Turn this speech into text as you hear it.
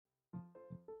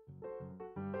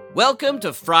Welcome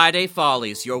to Friday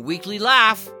Follies, your weekly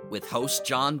laugh with host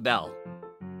John Bell.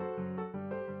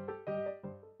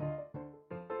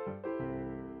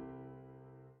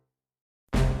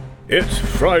 It's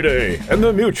Friday, and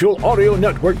the Mutual Audio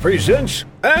Network presents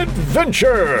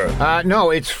Adventure!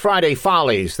 No, it's Friday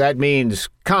Follies. That means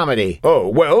comedy. Oh,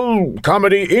 well,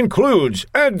 comedy includes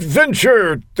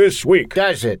adventure this week.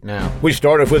 Does it now? We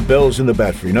start off with Bells in the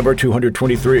Battery, number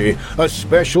 223. A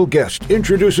special guest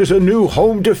introduces a new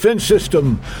home defense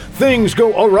system. Things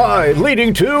go awry,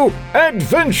 leading to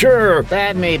adventure!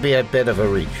 That may be a bit of a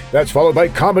reach. That's followed by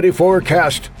Comedy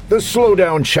Forecast, The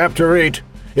Slowdown, Chapter 8.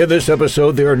 In this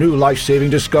episode, there are new life-saving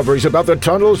discoveries about the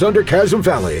tunnels under Chasm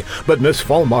Valley, but Miss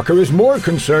Fallmacher is more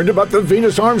concerned about the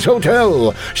Venus Arms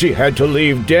Hotel. She had to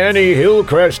leave Danny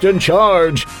Hillcrest in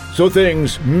charge, so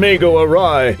things may go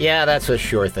awry. Yeah, that's a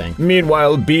sure thing.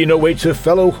 Meanwhile, Bean awaits a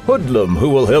fellow hoodlum who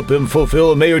will help him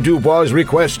fulfill Mayor Dubois'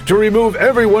 request to remove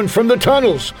everyone from the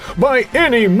tunnels by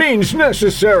any means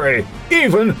necessary,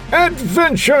 even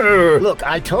adventure. Look,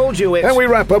 I told you it's... And we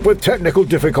wrap up with technical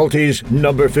difficulties,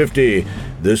 number 50.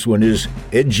 This one is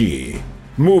edgy.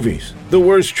 Movies, the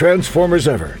worst Transformers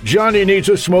ever. Johnny Needs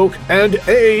a Smoke, and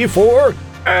A for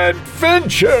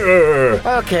adventure.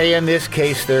 Okay, in this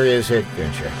case, there is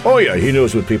adventure. Oh yeah, he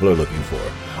knows what people are looking for.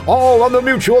 All on the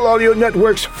Mutual Audio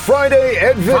Network's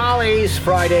Friday Follies,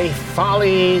 Friday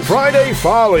Follies. Friday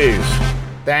Follies.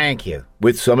 Thank you.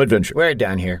 With some adventure. We're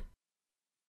done here.